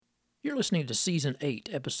You're listening to Season 8,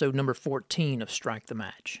 Episode number 14 of Strike the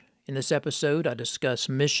Match. In this episode, I discuss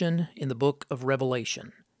mission in the book of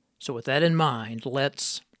Revelation. So with that in mind,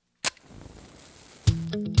 let's...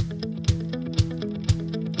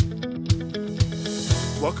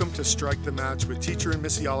 Welcome to Strike the Match with teacher and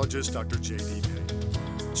missiologist Dr. J.D.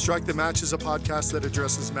 Payne. Strike the Match is a podcast that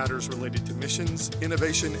addresses matters related to missions,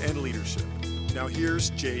 innovation, and leadership. Now here's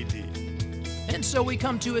J.D. And so we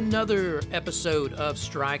come to another episode of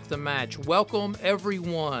Strike the Match. Welcome,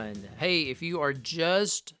 everyone. Hey, if you are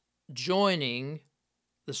just joining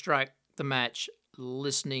the Strike the Match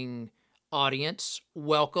listening audience,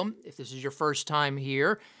 welcome. If this is your first time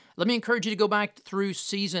here, let me encourage you to go back through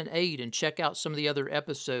Season 8 and check out some of the other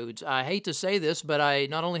episodes. I hate to say this, but I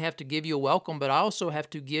not only have to give you a welcome, but I also have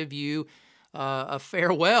to give you a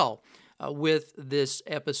farewell with this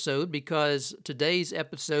episode, because today's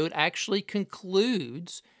episode actually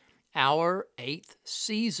concludes our 8th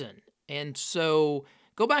season. And so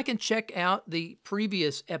go back and check out the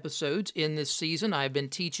previous episodes in this season. I've been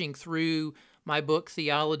teaching through my book,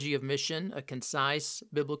 Theology of Mission, A Concise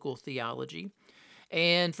Biblical Theology.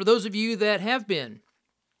 And for those of you that have been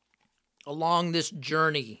along this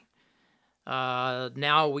journey,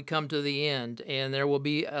 now we come to the end, and there will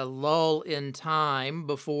be a lull in time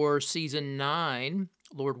before Season 9,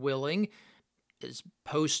 Lord willing, is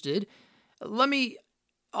posted. Let me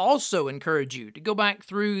also encourage you to go back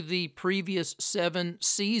through the previous 7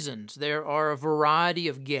 seasons. There are a variety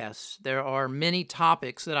of guests. There are many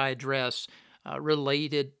topics that I address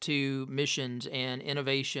related to missions and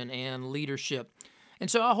innovation and leadership.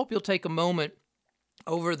 And so I hope you'll take a moment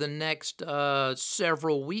over the next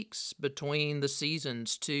several weeks between the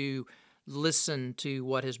seasons to listen to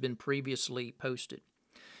what has been previously posted.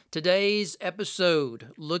 Today's episode,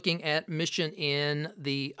 looking at mission in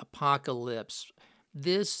the apocalypse.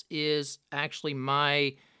 This is actually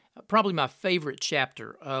probably my favorite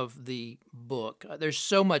chapter of the book. There's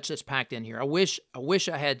so much that's packed in here. I wish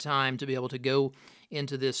I had time to be able to go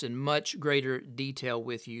into this in much greater detail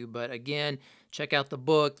with you, but again, check out the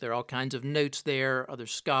book. There are all kinds of notes there, other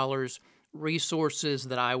scholars, resources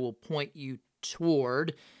that I will point you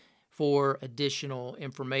toward for additional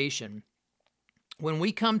information. When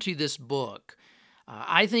we come to this book,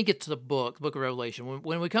 I think it's the book of Revelation.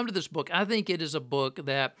 When we come to this book, I think it is a book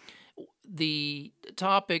that the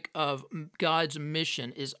topic of God's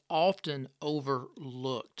mission is often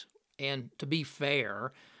overlooked. And to be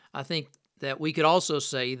fair, I think that we could also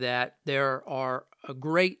say that there are a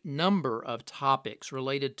great number of topics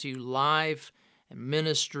related to life and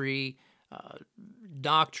ministry,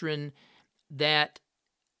 doctrine, that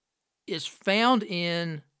is found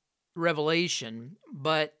in Revelation,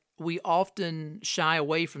 but we often shy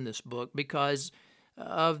away from this book because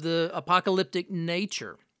of the apocalyptic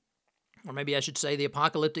nature, or maybe I should say the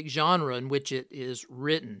apocalyptic genre in which it is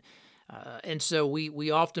written. And so we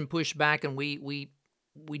often push back, and we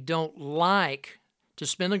don't like to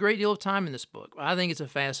spend a great deal of time in this book. I think it's a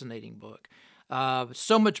fascinating book.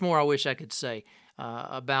 So much more I wish I could say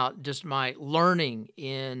about just my learning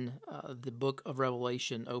in the book of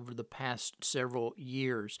Revelation over the past several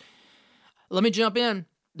years. Let me jump in.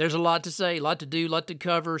 There's a lot to say, a lot to do, a lot to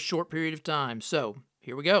cover, short period of time. So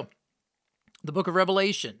here we go. The book of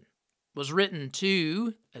Revelation was written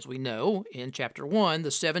to, as we know, in chapter 1,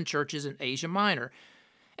 the 7 churches in Asia Minor.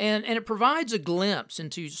 And it provides a glimpse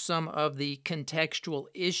into some of the contextual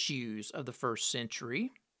issues of the first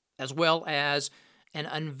century, as well as an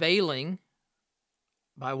unveiling,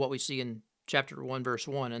 by what we see in chapter 1, verse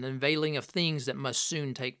 1, an unveiling of things that must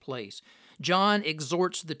soon take place. John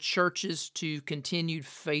exhorts the churches to continued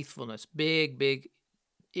faithfulness. Big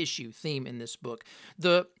issue, theme in this book.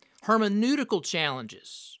 The hermeneutical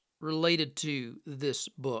challenges related to this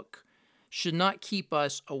book should not keep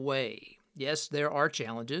us away. Yes, there are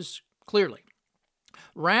challenges, clearly.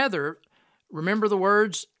 Rather, remember the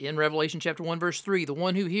words in Revelation chapter 1, verse 3, the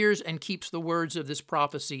one who hears and keeps the words of this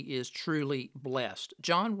prophecy is truly blessed.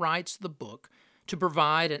 John writes the book to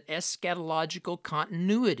provide an eschatological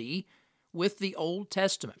continuity with the Old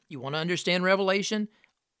Testament. You want to understand Revelation?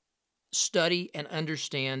 Study and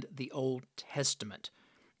understand the Old Testament.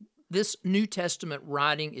 This New Testament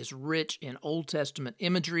writing is rich in Old Testament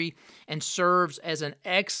imagery and serves as an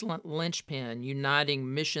excellent linchpin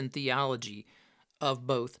uniting mission theology of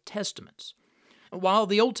both Testaments. While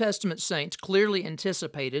the Old Testament saints clearly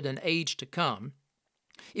anticipated an age to come,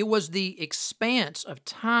 it was the expanse of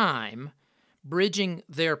time bridging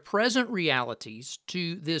their present realities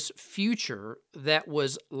to this future that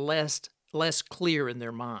was less clear in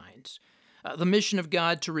their minds. The mission of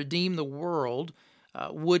God to redeem the world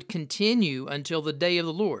would continue until the day of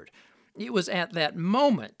the Lord. It was at that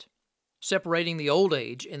moment separating the old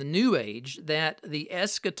age and the new age, that the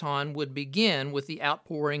eschaton would begin with the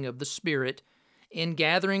outpouring of the Spirit,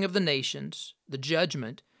 ingathering of the nations, the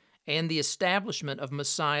judgment, and the establishment of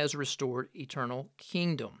Messiah's restored eternal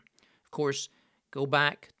kingdom. Of course, go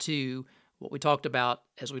back to what we talked about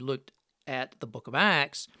as we looked at the book of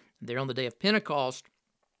Acts. There on the day of Pentecost,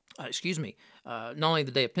 not only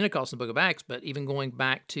the day of Pentecost in the book of Acts, but even going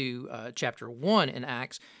back to chapter 1 in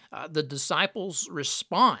Acts, the disciples'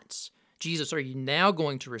 response, Jesus, are you now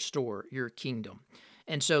going to restore your kingdom?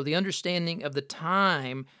 And so the understanding of the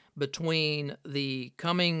time between the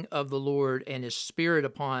coming of the Lord and his Spirit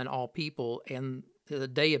upon all people and the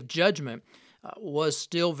day of judgment was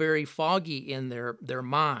still very foggy in their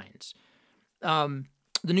minds. The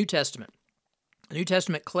New Testament. The New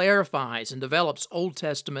Testament clarifies and develops Old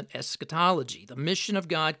Testament eschatology. The mission of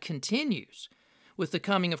God continues with the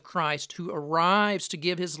coming of Christ, who arrives to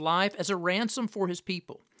give his life as a ransom for his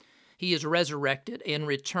people. He is resurrected and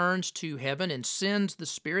returns to heaven and sends the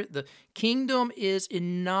Spirit. The kingdom is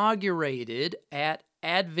inaugurated at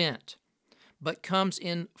Advent, but comes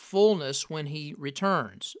in fullness when he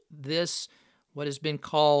returns. This, what has been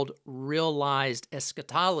called realized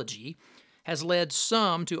eschatology, has led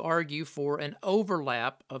some to argue for an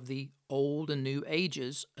overlap of the old and new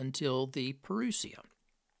ages until the parousia.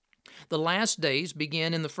 The last days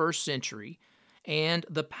begin in the first century, and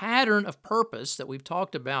the pattern of purpose that we've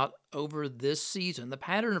talked about over this season, the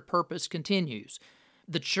pattern of purpose continues.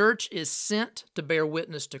 The church is sent to bear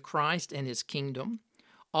witness to Christ and his kingdom,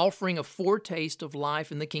 offering a foretaste of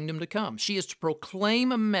life in the kingdom to come. She is to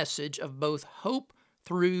proclaim a message of both hope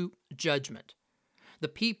through judgment. The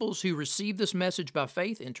peoples who receive this message by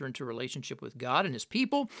faith enter into a relationship with God and his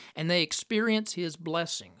people, and they experience his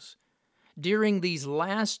blessings. During these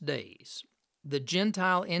last days, the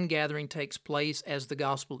Gentile ingathering takes place as the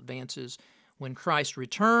gospel advances. When Christ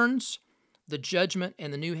returns, the judgment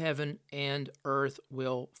and the new heaven and earth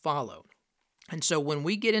will follow. And so when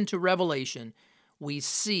we get into Revelation, we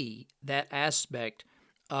see that aspect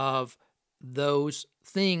of those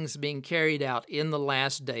things being carried out in the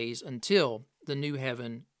last days until the new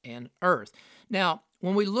heaven and earth. Now,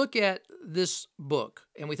 when we look at this book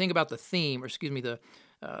and we think about the theme,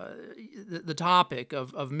 the topic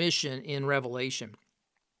of mission in Revelation,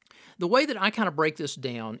 the way that I kind of break this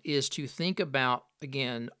down is to think about,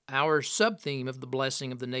 again, our sub-theme of the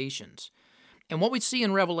blessing of the nations. And what we see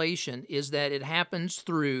in Revelation is that it happens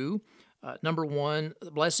through, number one,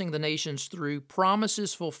 the blessing of the nations through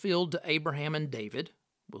promises fulfilled to Abraham and David.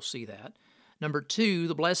 We'll see that. Number two,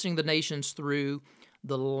 the blessing of the nations through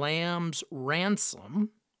the Lamb's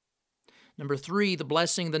ransom. Number three, the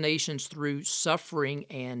blessing of the nations through suffering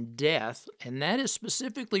and death, and that is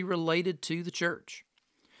specifically related to the church.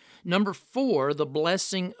 Number four, the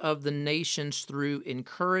blessing of the nations through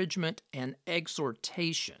encouragement and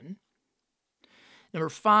exhortation. Number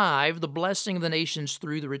five, the blessing of the nations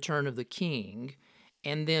through the return of the King.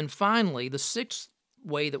 And then finally, the sixth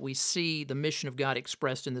way that we see the mission of God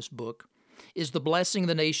expressed in this book is the blessing of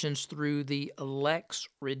the nations through the elect's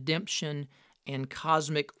redemption and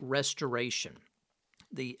cosmic restoration.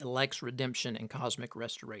 The elect's redemption and cosmic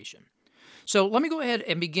restoration. So let me go ahead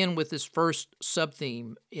and begin with this first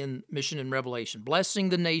sub-theme in Mission and Revelation, blessing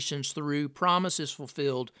the nations through promises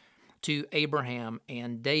fulfilled to Abraham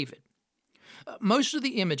and David. Most of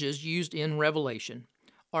the images used in Revelation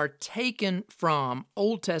are taken from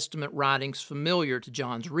Old Testament writings familiar to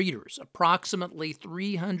John's readers, approximately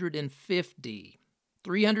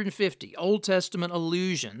 350 Old Testament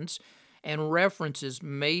allusions and references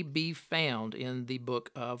may be found in the book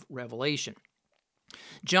of Revelation.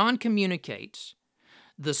 John communicates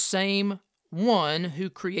the same one who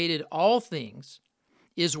created all things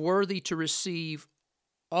is worthy to receive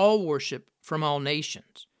all worship from all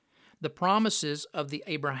nations. The promises of the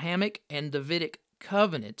Abrahamic and Davidic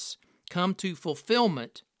covenants come to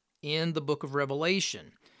fulfillment in the book of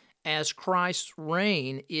Revelation, as Christ's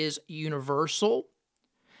reign is universal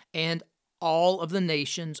and all of the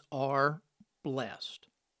nations are blessed.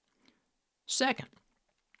 Second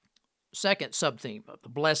sub-theme of the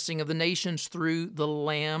blessing of the nations through the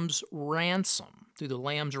Lamb's ransom.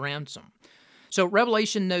 So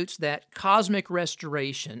Revelation notes that cosmic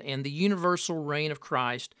restoration and the universal reign of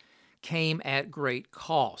Christ came at great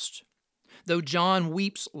cost. Though John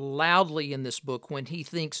weeps loudly in this book when he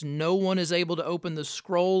thinks no one is able to open the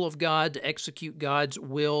scroll of God to execute God's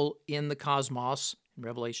will in the cosmos, in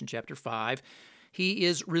Revelation chapter 5, he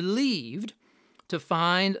is relieved to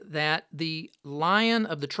find that the Lion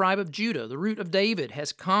of the tribe of Judah, the root of David,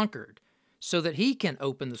 has conquered so that he can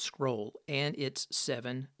open the scroll and its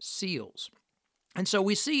 7 seals. And so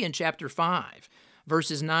we see in chapter 5,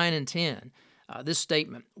 verses 9 and 10, this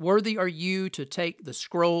statement, "Worthy are you to take the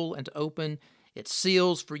scroll and to open its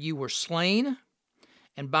seals, for you were slain,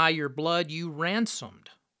 and by your blood you ransomed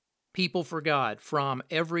people for God from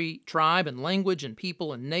every tribe and language and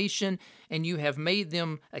people and nation, and you have made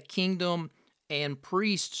them a kingdom and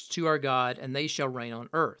priests to our God, and they shall reign on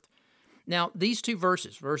earth." Now, these two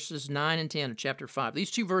verses, verses 9 and 10 of chapter 5,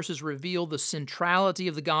 these two verses reveal the centrality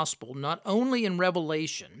of the gospel, not only in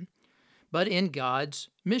Revelation, but in God's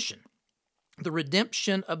mission. The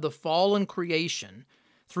redemption of the fallen creation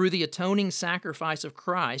through the atoning sacrifice of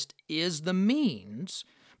Christ is the means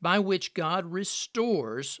by which God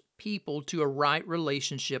restores people to a right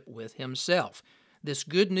relationship with himself. This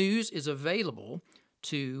good news is available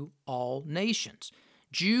to all nations.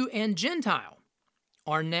 Jew and Gentile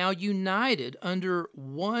are now united under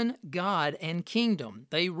one God and kingdom.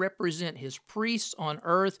 They represent his priests on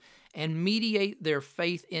earth and mediate their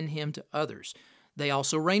faith in him to others. They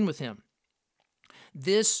also reign with him.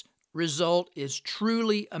 This result is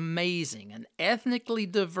truly amazing. An ethnically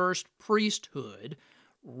diverse priesthood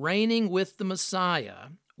reigning with the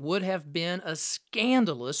Messiah would have been a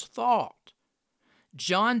scandalous thought.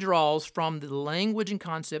 John draws from the language and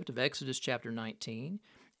concept of Exodus chapter 19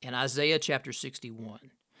 and Isaiah chapter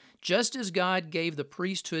 61. Just as God gave the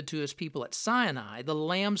priesthood to his people at Sinai, the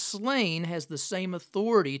lamb slain has the same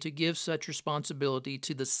authority to give such responsibility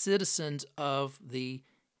to the citizens of the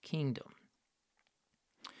kingdom.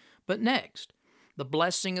 But next, the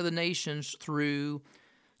blessing of the nations through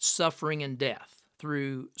suffering and death,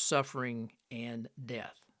 through suffering and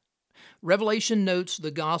death. Revelation notes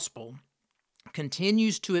the gospel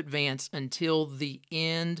continues to advance until the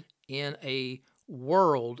end in a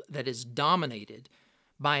world that is dominated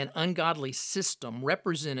by an ungodly system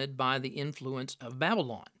represented by the influence of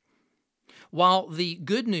Babylon. While the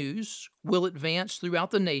good news will advance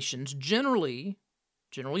throughout the nations, generally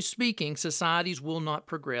speaking, societies will not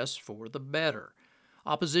progress for the better.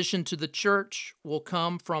 Opposition to the church will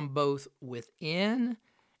come from both within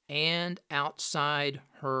and outside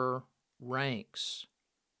her ranks.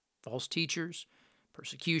 False teachers,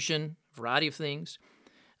 persecution, a variety of things.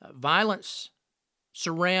 Violence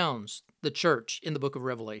surrounds the church in the book of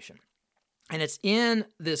Revelation. And it's in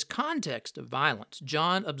this context of violence,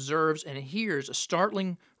 John observes and hears a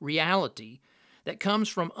startling reality that comes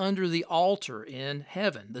from under the altar in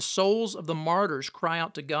heaven. The souls of the martyrs cry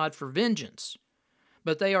out to God for vengeance,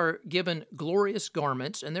 but they are given glorious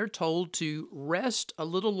garments, and they're told to rest a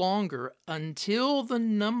little longer until the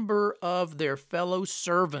number of their fellow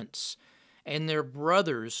servants and their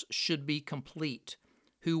brothers should be complete,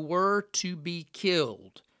 who were to be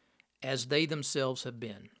killed as they themselves have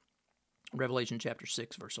been. Revelation chapter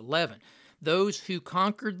 6, verse 11. Those who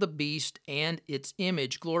conquered the beast and its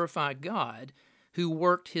image glorify God, who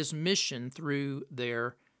worked his mission through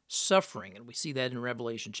their suffering. And we see that in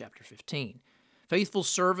Revelation chapter 15. Faithful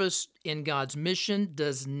service in God's mission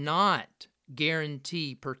does not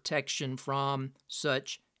guarantee protection from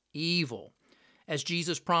such evil. As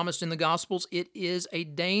Jesus promised in the Gospels, it is a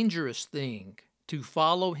dangerous thing to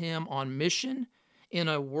follow him on mission in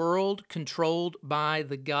a world controlled by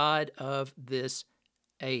the God of this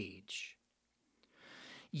age.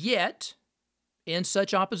 Yet, in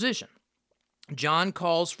such opposition, John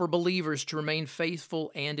calls for believers to remain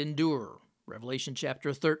faithful and endure. Revelation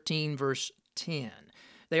chapter 13, verse 10.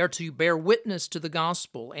 They are to bear witness to the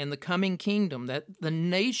gospel and the coming kingdom, that the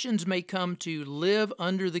nations may come to live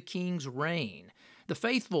under the king's reign. The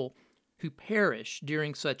faithful who perish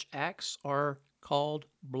during such acts are called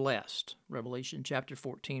blessed. Revelation chapter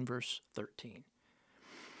 14, verse 13.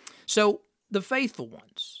 So the faithful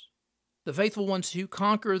ones who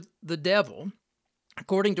conquer the devil,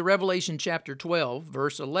 according to Revelation chapter 12,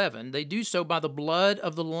 verse 11, they do so by the blood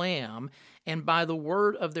of the Lamb and by the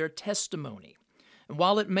word of their testimony. And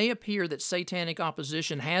while it may appear that satanic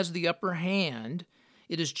opposition has the upper hand,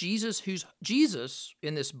 it is Jesus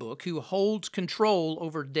in this book who holds control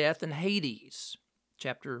over death and Hades,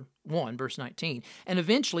 chapter 1, verse 19, and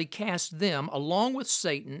eventually casts them, along with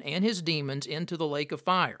Satan and his demons, into the lake of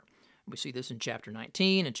fire. We see this in chapter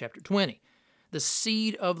 19 and chapter 20. The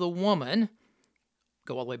seed of the woman,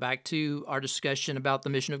 go all the way back to our discussion about the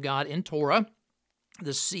mission of God in Torah,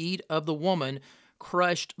 the seed of the woman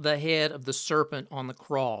crushed the head of the serpent on the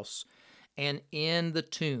cross and in the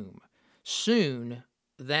tomb. Soon,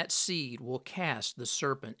 that seed will cast the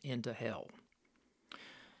serpent into hell.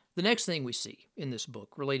 The next thing we see in this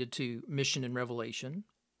book related to mission and revelation,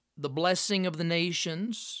 the blessing of the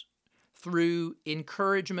nations through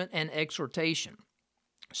encouragement and exhortation.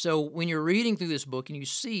 So when you're reading through this book and you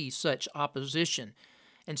see such opposition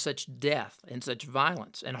and such death and such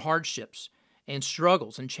violence and hardships and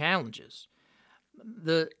struggles and challenges.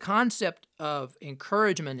 The concept of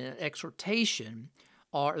encouragement and exhortation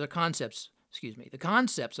are the concepts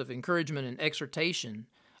of encouragement and exhortation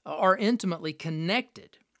are intimately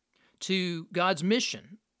connected to God's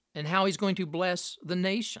mission and how he's going to bless the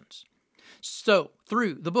nations. So,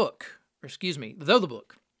 though the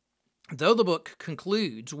book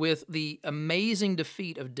concludes with the amazing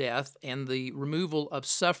defeat of death and the removal of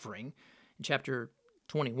suffering in chapter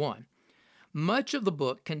 21, much of the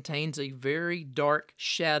book contains a very dark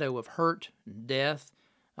shadow of hurt, death,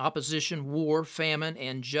 opposition, war, famine,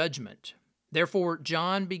 and judgment. Therefore,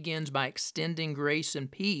 John begins by extending grace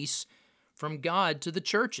and peace from God to the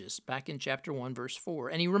churches, back in chapter 1, verse 4.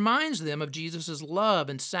 And he reminds them of Jesus' love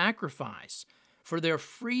and sacrifice for their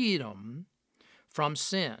freedom from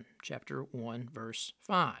sin, chapter 1, verse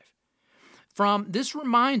 5. From this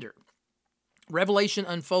reminder, Revelation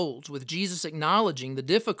unfolds with Jesus acknowledging the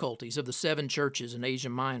difficulties of the 7 churches in Asia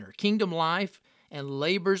Minor. Kingdom life and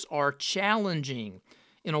labors are challenging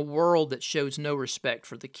in a world that shows no respect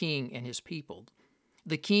for the king and his people.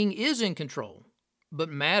 The king is in control, but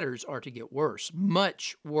matters are to get worse,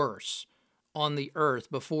 much worse, on the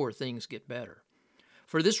earth before things get better.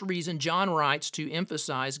 For this reason, John writes to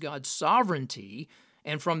emphasize God's sovereignty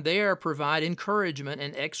and from there provide encouragement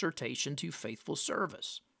and exhortation to faithful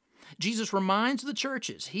service. Jesus reminds the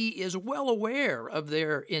churches he is well aware of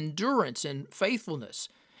their endurance and faithfulness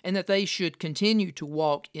and that they should continue to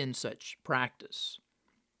walk in such practice.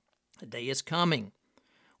 A day is coming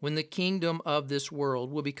when the kingdom of this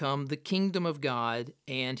world will become the kingdom of God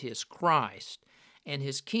and his Christ, and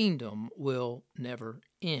his kingdom will never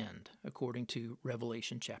end, according to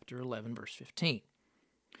Revelation chapter 11, verse 15.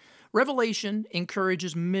 Revelation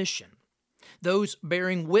encourages mission. Those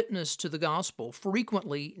bearing witness to the gospel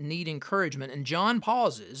frequently need encouragement, and John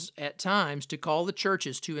pauses at times to call the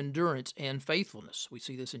churches to endurance and faithfulness. We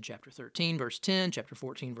see this in chapter 13, verse 10, chapter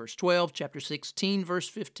 14, verse 12, chapter 16, verse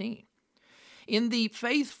 15. It is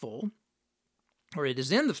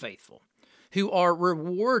in the faithful who are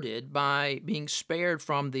rewarded by being spared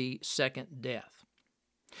from the second death.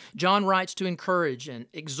 John writes to encourage and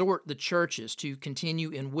exhort the churches to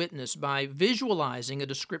continue in witness by visualizing a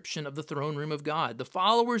description of the throne room of God. The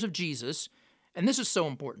followers of Jesus, and this is so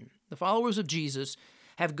important, the followers of Jesus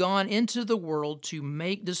have gone into the world to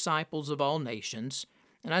make disciples of all nations.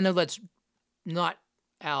 And I know that's not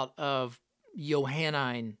out of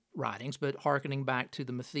Johannine writings, but hearkening back to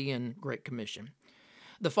the Matthean Great Commission.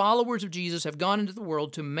 The followers of Jesus have gone into the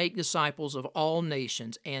world to make disciples of all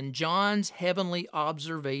nations, and John's heavenly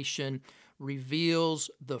observation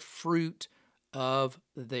reveals the fruit of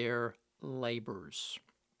their labors.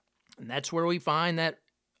 And that's where we find that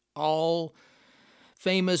all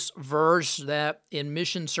famous verse that in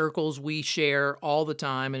mission circles we share all the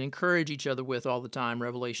time and encourage each other with all the time,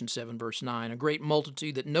 Revelation 7, verse 9. A great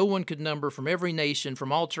multitude that no one could number from every nation,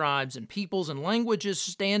 from all tribes and peoples and languages,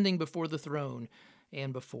 standing before the throne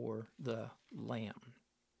and before the Lamb.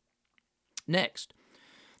 Next,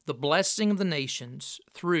 the blessing of the nations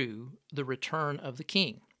through the return of the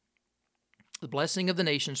King. The blessing of the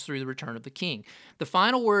nations through the return of the King. The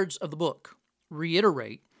final words of the book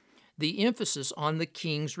reiterate the emphasis on the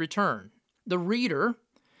King's return. The reader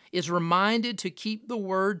is reminded to keep the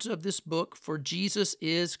words of this book, for Jesus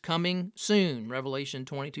is coming soon, Revelation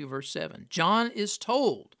 22, verse 7. John is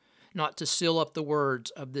told not to seal up the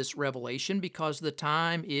words of this revelation because the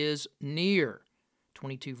time is near,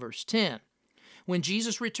 22, verse 10. When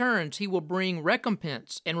Jesus returns, he will bring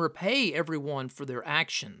recompense and repay everyone for their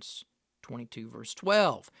actions, 22, verse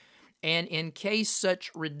 12. And in case such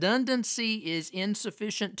redundancy is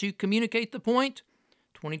insufficient to communicate the point,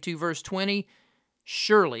 22 verse 20,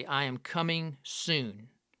 surely I am coming soon,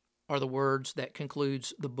 are the words that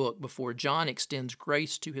concludes the book before John extends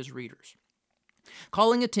grace to his readers.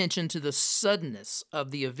 Calling attention to the suddenness of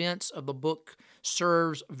the events of the book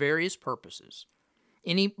serves various purposes.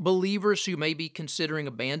 Any believers who may be considering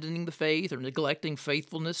abandoning the faith or neglecting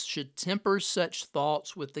faithfulness should temper such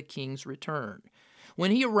thoughts with the King's return.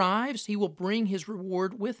 When he arrives, he will bring his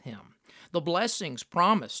reward with him. The blessings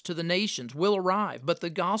promised to the nations will arrive, but the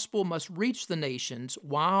gospel must reach the nations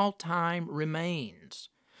while time remains.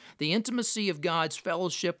 The intimacy of God's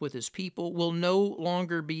fellowship with his people will no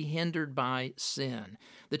longer be hindered by sin.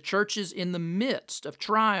 The churches in the midst of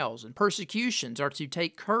trials and persecutions are to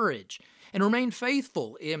take courage and remain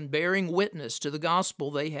faithful in bearing witness to the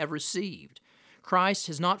gospel they have received. Christ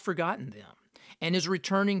has not forgotten them and is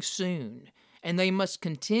returning soon, and they must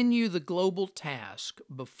continue the global task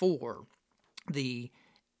before the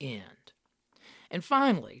end. And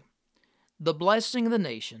finally, the blessing of the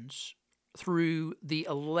nations through the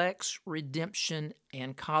elect's redemption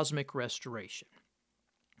and cosmic restoration.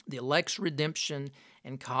 The elect's redemption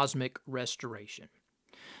and cosmic restoration.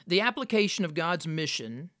 The application of God's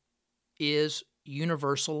mission is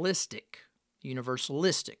universalistic.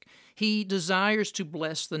 He desires to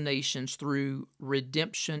bless the nations through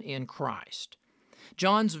redemption in Christ.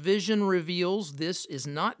 John's vision reveals this is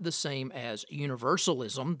not the same as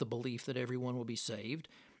universalism, the belief that everyone will be saved.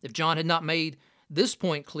 If John had not made this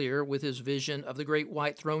point clear with his vision of the great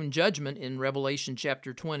white throne judgment in Revelation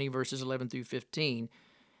chapter 20, verses 11 through 15,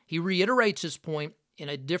 he reiterates his point in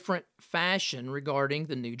a different fashion regarding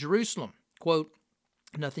the New Jerusalem. Quote,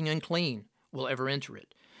 "Nothing unclean will ever enter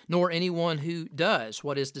it, nor anyone who does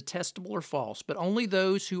what is detestable or false, but only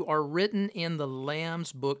those who are written in the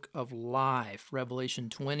Lamb's book of life." Revelation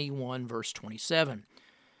 21, verse 27.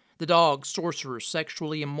 The dogs, sorcerers,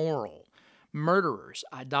 sexually immoral, murderers,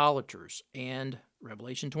 idolaters, and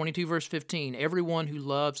Revelation 22, verse 15, everyone who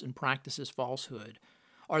loves and practices falsehood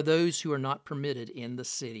are those who are not permitted in the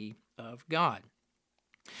city of God.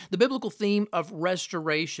 The biblical theme of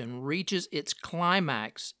restoration reaches its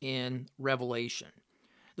climax in Revelation.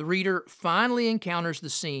 The reader finally encounters the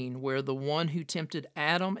scene where the one who tempted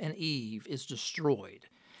Adam and Eve is destroyed,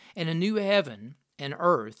 and a new heaven and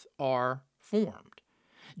earth are formed.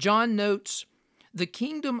 John notes, "The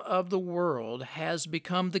kingdom of the world has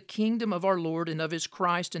become the kingdom of our Lord and of his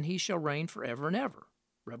Christ, and he shall reign forever and ever."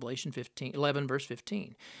 Revelation 11, verse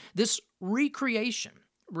 15. This recreation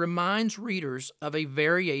reminds readers of a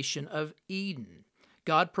variation of Eden.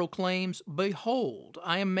 God proclaims, "Behold,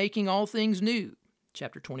 I am making all things new,"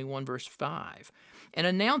 chapter 21, verse 5, and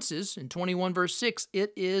announces in 21, verse 6,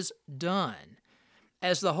 "It is done,"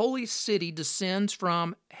 as the holy city descends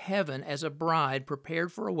from heaven as a bride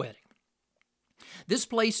prepared for a wedding. This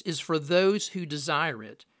place is for those who desire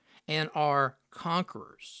it and are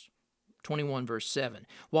conquerors. 21 verse 7.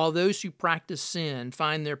 While those who practice sin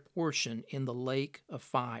find their portion in the lake of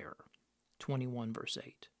fire. 21 verse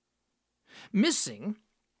 8. Missing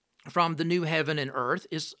from the new heaven and earth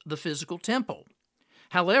is the physical temple.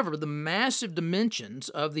 However, the massive dimensions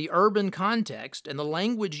of the urban context and the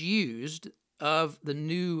language used of the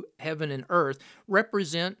new heaven and earth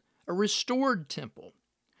represent a restored temple.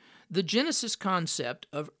 The Genesis concept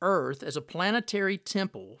of earth as a planetary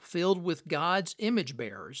temple filled with God's image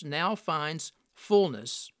bearers now finds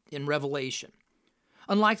fullness in Revelation.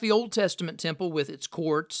 Unlike the Old Testament temple with its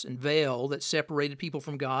courts and veil that separated people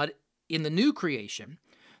from God, in the new creation,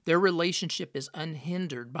 their relationship is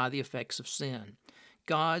unhindered by the effects of sin.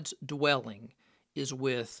 God's dwelling is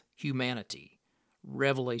with humanity.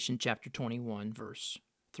 Revelation chapter 21, verse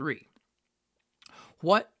 3.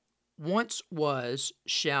 What once was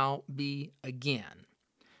shall be again.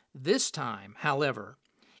 This time, however,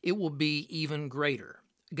 it will be even greater.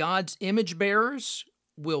 God's image bearers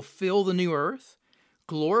will fill the new earth,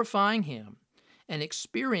 glorifying Him and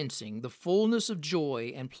experiencing the fullness of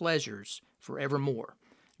joy and pleasures forevermore.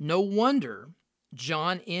 No wonder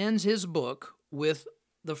John ends his book with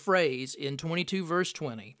the phrase in 22 verse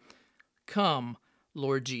 20, "Come,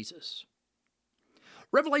 Lord Jesus."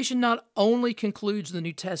 Revelation not only concludes the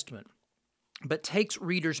New Testament, but takes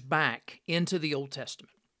readers back into the Old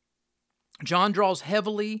Testament. John draws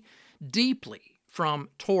heavily, deeply from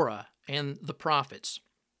Torah and the prophets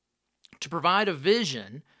to provide a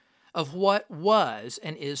vision of what was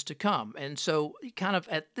and is to come. And so kind of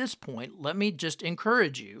at this point, let me just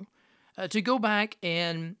encourage you to go back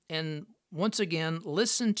and once again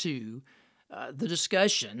listen to the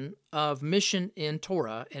discussion of mission in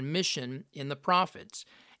Torah and mission in the prophets.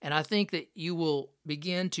 And I think that you will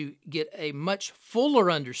begin to get a much fuller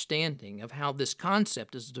understanding of how this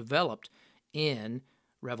concept is developed in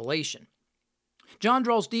Revelation. John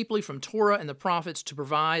draws deeply from Torah and the prophets to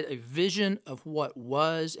provide a vision of what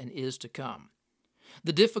was and is to come.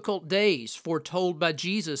 The difficult days foretold by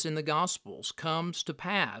Jesus in the Gospels comes to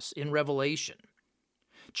pass in Revelation.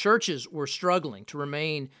 Churches were struggling to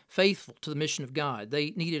remain faithful to the mission of God.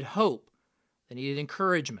 They needed hope. They needed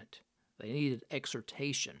encouragement. They needed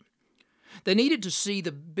exhortation. They needed to see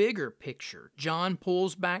the bigger picture. John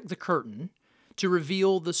pulls back the curtain to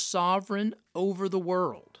reveal the sovereign over the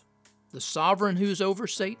world, the sovereign who is over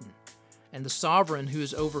Satan, and the sovereign who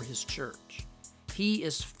is over his church. He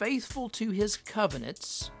is faithful to his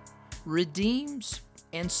covenants, redeems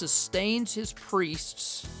and sustains his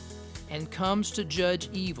priests, and comes to judge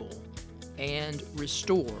evil and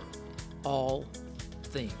restore all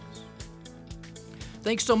things.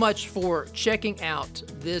 Thanks so much for checking out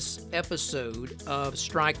this episode of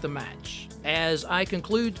Strike the Match. As I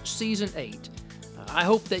conclude Season 8, I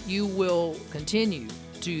hope that you will continue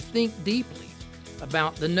to think deeply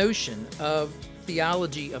about the notion of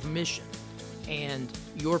theology of mission and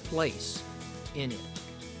your place in it.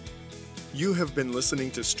 You have been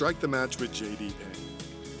listening to Strike the Match with J.D. Payne.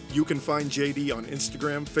 You can find J.D. on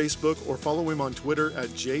Instagram, Facebook, or follow him on Twitter at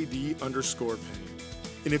JD_Payne.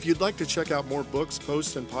 And if you'd like to check out more books,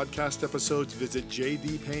 posts, and podcast episodes, visit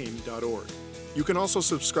jdpayne.org. You can also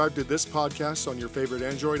subscribe to this podcast on your favorite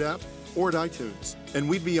Android app or at iTunes. And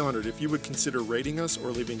we'd be honored if you would consider rating us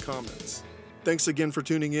or leaving comments. Thanks again for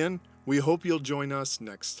tuning in. We hope you'll join us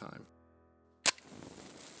next time.